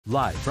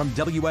Live from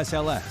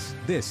WSLS,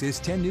 this is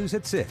 10 News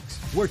at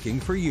 6, working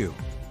for you.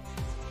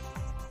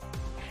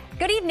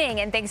 Good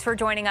evening, and thanks for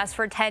joining us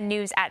for 10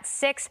 News at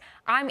 6.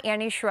 I'm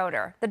Annie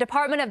Schroeder. The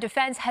Department of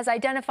Defense has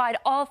identified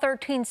all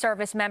 13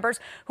 service members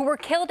who were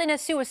killed in a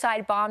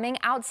suicide bombing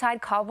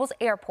outside Kabul's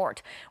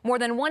airport. More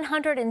than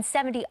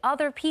 170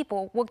 other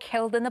people were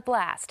killed in the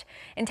blast.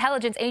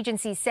 Intelligence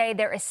agencies say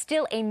there is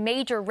still a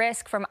major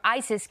risk from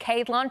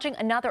ISIS-K launching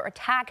another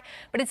attack,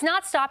 but it's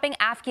not stopping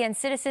Afghan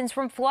citizens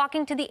from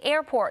flocking to the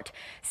airport.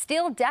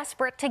 Still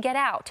desperate to get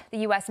out, the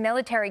U.S.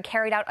 military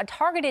carried out a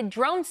targeted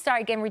drone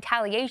strike in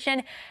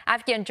retaliation.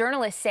 Afghan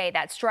journalists say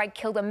that strike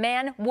killed a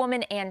man,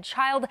 woman, and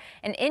child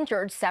and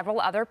injured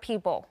several other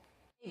people.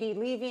 Be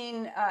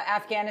leaving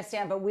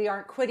Afghanistan, but we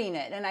aren't quitting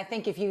it. And I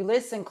think if you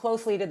listen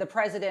closely to the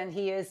president,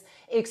 he is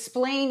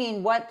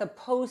explaining what the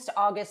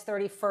post-August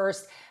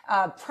 31st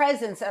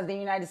presence of the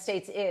United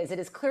States is. It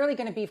is clearly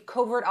going to be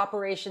covert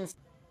operations.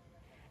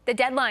 The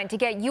deadline to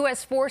get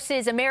U.S.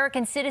 forces,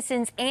 American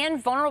citizens,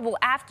 and vulnerable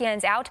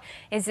Afghans out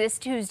is this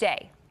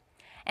Tuesday.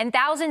 And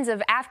thousands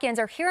of Afghans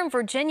are here in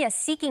Virginia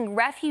seeking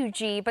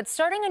refuge, but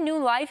starting a new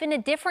life in a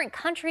different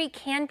country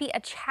can be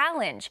a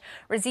challenge.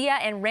 Razia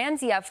and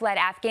Ramzia fled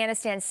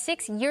Afghanistan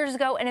 6 years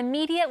ago and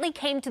immediately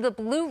came to the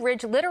Blue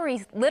Ridge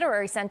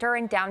Literary Center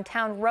in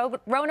downtown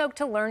Roanoke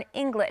to learn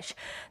English.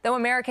 Though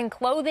American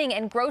clothing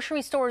and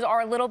grocery stores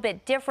are a little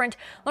bit different,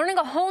 learning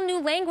a whole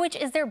new language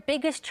is their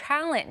biggest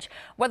challenge.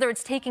 Whether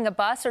it's taking a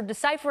bus or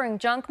deciphering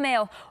junk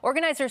mail,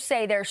 organizers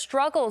say their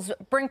struggles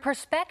bring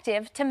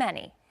perspective to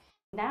many.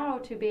 Now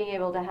to being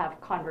able to have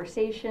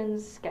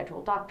conversations,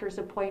 schedule doctor's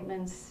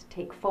appointments,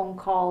 take phone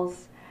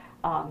calls,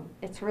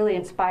 it's really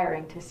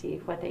inspiring to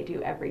see what they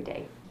do every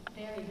day.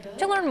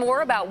 To learn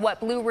more about what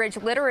Blue Ridge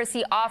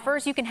Literacy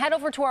offers, you can head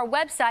over to our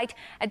website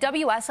at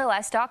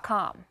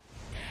WSLS.com.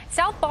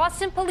 South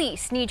Boston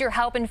police need your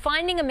help in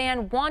finding a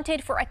man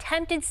wanted for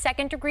attempted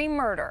second-degree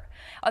murder.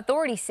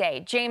 Authorities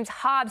say James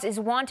Hobbs is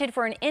wanted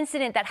for an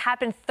incident that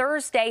happened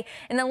Thursday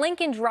in the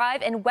Lincoln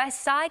Drive and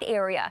West Side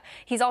area.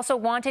 He's also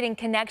wanted in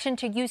connection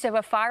to use of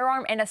a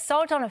firearm and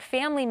assault on a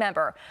family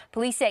member.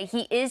 Police say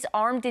he is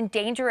armed and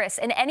dangerous,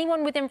 and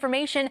anyone with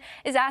information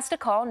is asked to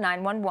call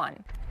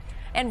 911.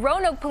 And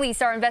Roanoke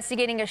police are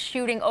investigating a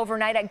shooting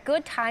overnight at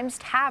Good Times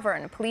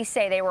Tavern. Police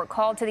say they were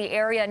called to the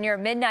area near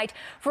midnight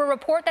for a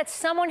report that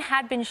someone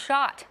had been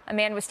shot. A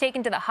man was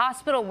taken to the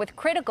hospital with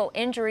critical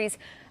injuries.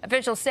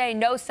 Officials say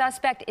no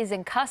suspect is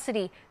in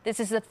custody. This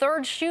is the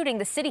third shooting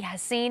the city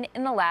has seen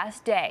in the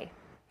last day.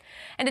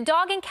 And a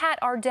dog and cat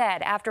are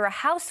dead after a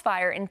house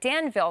fire in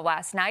Danville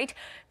last night.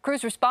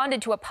 Crews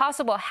responded to a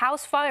possible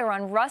house fire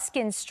on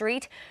Ruskin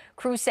Street.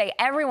 Crews say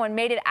everyone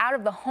made it out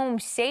of the home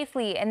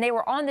safely, and they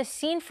were on the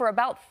scene for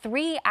about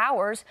 3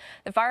 hours.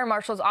 The fire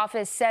marshal's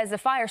office says the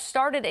fire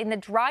started in the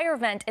dryer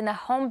vent in the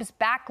home's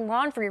back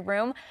laundry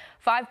room.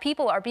 5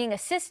 people are being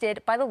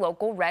assisted by the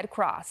local Red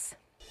Cross.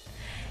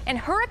 And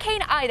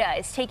Hurricane Ida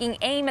is taking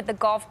aim at the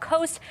Gulf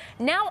Coast,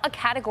 now a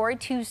Category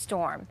 2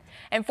 storm.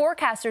 And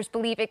forecasters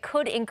believe it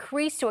could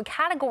increase to a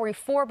Category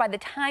 4 by the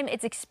time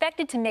it's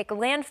expected to make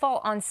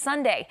landfall on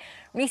Sunday.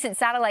 Recent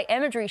satellite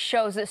imagery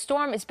shows the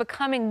storm is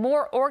becoming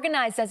more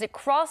organized as it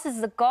crosses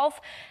the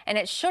Gulf, and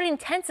it should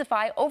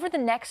intensify over the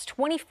next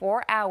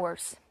 24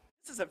 hours.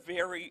 This is a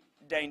very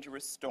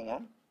dangerous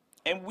storm,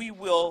 and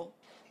will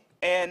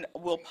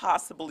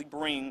possibly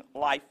bring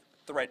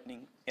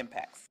life-threatening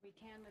impacts.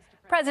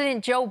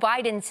 President Joe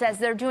Biden says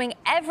they're doing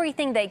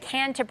everything they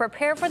can to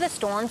prepare for the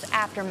storm's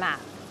aftermath.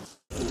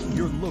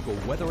 Your local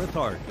weather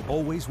authority,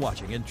 always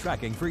watching and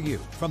tracking for you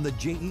from the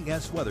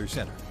JES Weather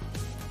Center.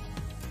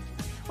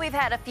 We've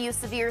had a few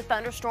severe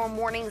thunderstorm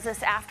warnings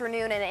this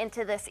afternoon and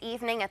into this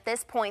evening. At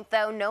this point,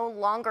 though, no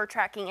longer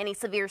tracking any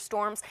severe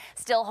storms,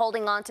 still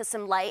holding on to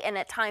some light and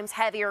at times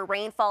heavier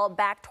rainfall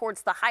back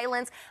towards the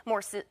highlands,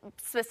 more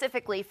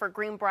specifically for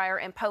Greenbrier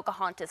and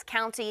Pocahontas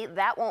County.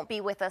 That won't be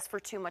with us for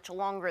too much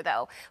longer,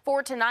 though.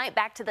 For tonight,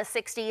 back to the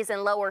 60s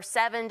and lower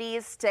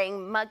 70s,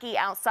 staying muggy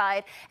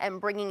outside and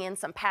bringing in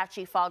some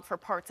patchy fog for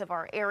parts of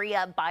our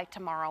area by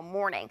tomorrow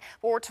morning.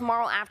 For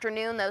tomorrow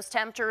afternoon, those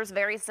temperatures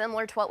very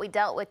similar to what we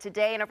dealt with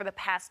today. And over the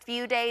past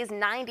few days,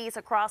 90s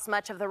across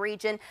much of the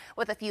region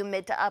with a few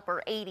mid to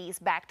upper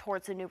 80s back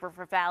towards the New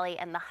River Valley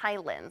and the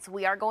highlands.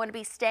 We are going to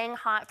be staying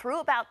hot through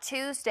about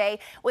Tuesday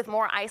with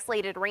more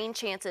isolated rain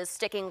chances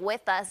sticking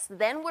with us.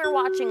 Then we're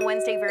watching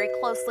Wednesday very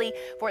closely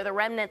for the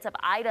remnants of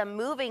Ida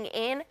moving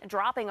in,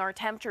 dropping our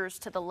temperatures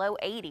to the low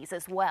 80s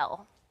as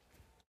well.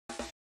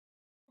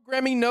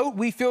 Programming note,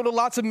 we fielded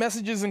lots of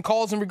messages and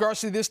calls in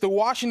regards to this. The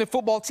Washington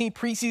football team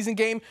preseason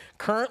game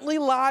currently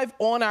live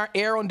on our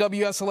air on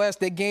WSLS.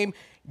 That game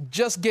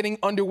just getting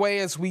underway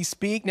as we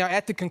speak. Now,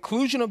 at the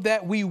conclusion of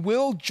that, we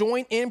will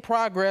join in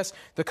progress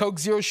the Coke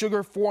Zero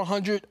Sugar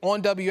 400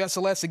 on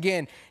WSLS.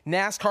 Again,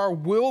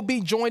 NASCAR will be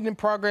joined in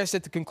progress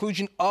at the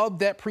conclusion of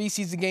that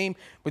preseason game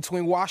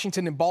between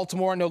Washington and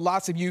Baltimore. I know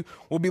lots of you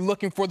will be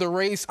looking for the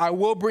race. I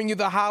will bring you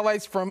the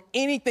highlights from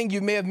anything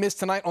you may have missed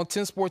tonight on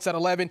 10 Sports at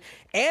 11.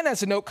 And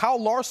as a note,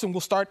 Kyle Larson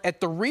will start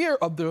at the rear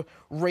of the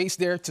race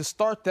there to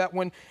start that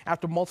one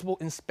after multiple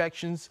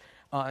inspections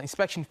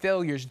inspection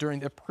failures during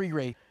the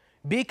pre-race.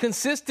 Be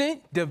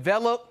consistent,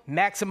 develop,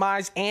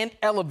 maximize, and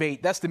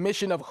elevate. That's the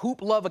mission of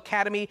Hoop Love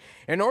Academy,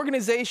 an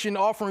organization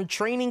offering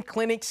training,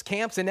 clinics,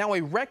 camps, and now a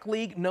rec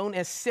league known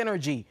as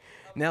Synergy.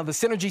 Now, the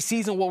Synergy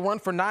season will run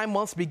for 9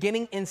 months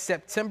beginning in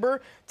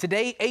September.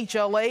 Today,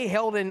 HLA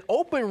held an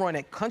open run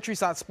at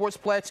Countryside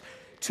Sportsplex.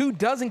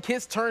 24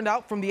 kids turned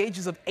out from the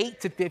ages of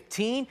 8 to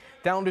 15.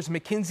 Founders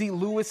Mackenzie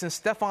Lewis and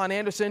Stefan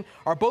Anderson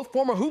are both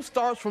former hoop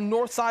stars from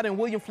Northside and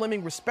William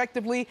Fleming,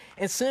 respectively,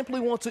 and simply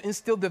want to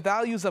instill the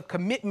values of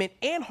commitment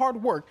and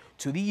hard work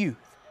to the youth.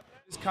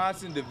 It's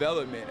constant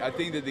development. I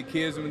think that the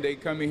kids, when they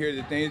come in here,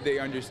 the things they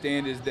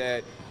understand is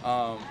that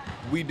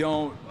we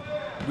don't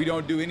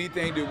do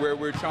anything to where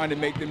we're trying to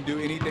make them do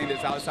anything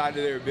that's outside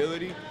of their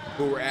ability,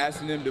 but we're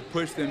asking them to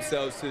push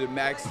themselves to the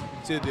max,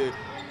 to the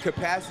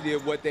capacity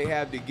of what they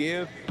have to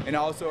give, and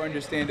also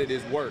understand that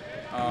it's work.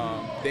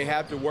 They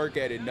have to work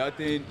at it.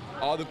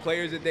 All the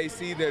players that they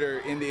see that are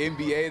in the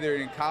NBA, that are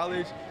in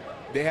college,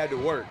 they had to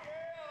work.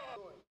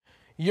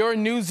 Your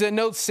news and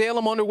notes: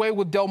 Salem underway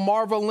with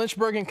Delmarva,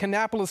 Lynchburg, and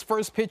Kannapolis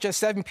first pitch at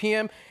 7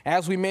 p.m.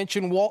 As we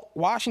mentioned,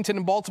 Washington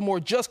and Baltimore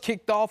just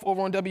kicked off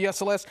over on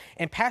WSLS,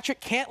 and Patrick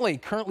Cantlay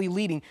currently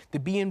leading the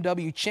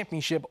BMW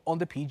Championship on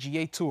the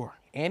PGA Tour.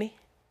 Annie?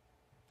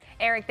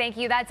 Eric, thank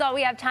you. That's all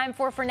we have time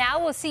for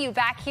now. We'll see you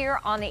back here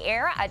on the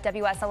air at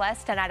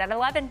WSLS tonight at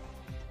 11.